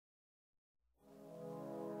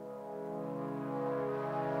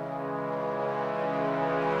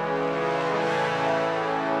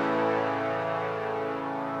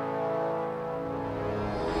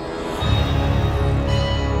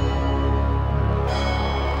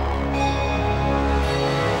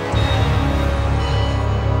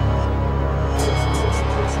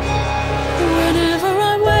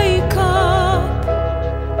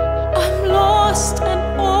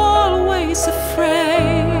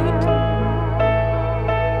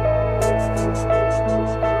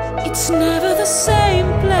same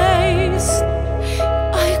place.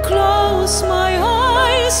 I close my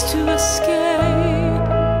eyes to escape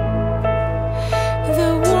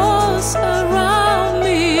the walls around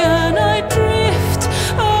me, and I drift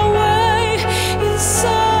away.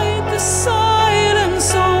 Inside the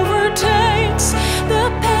silence overtakes the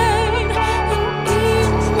pain, and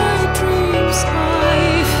in my dreams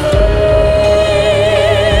I feel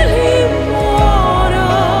immortal.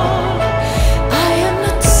 I am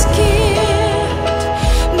not scared,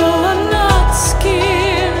 no, I'm not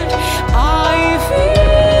scared. I feel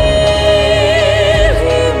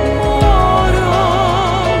immortal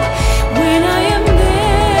when I am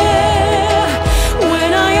there,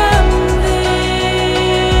 when I am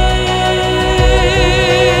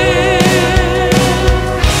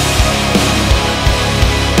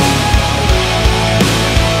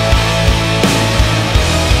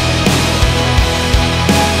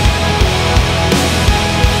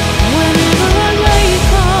Whenever I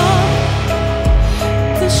wake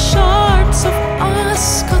up, the shards of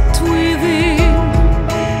us cut within.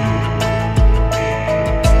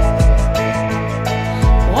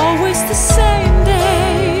 Always the same.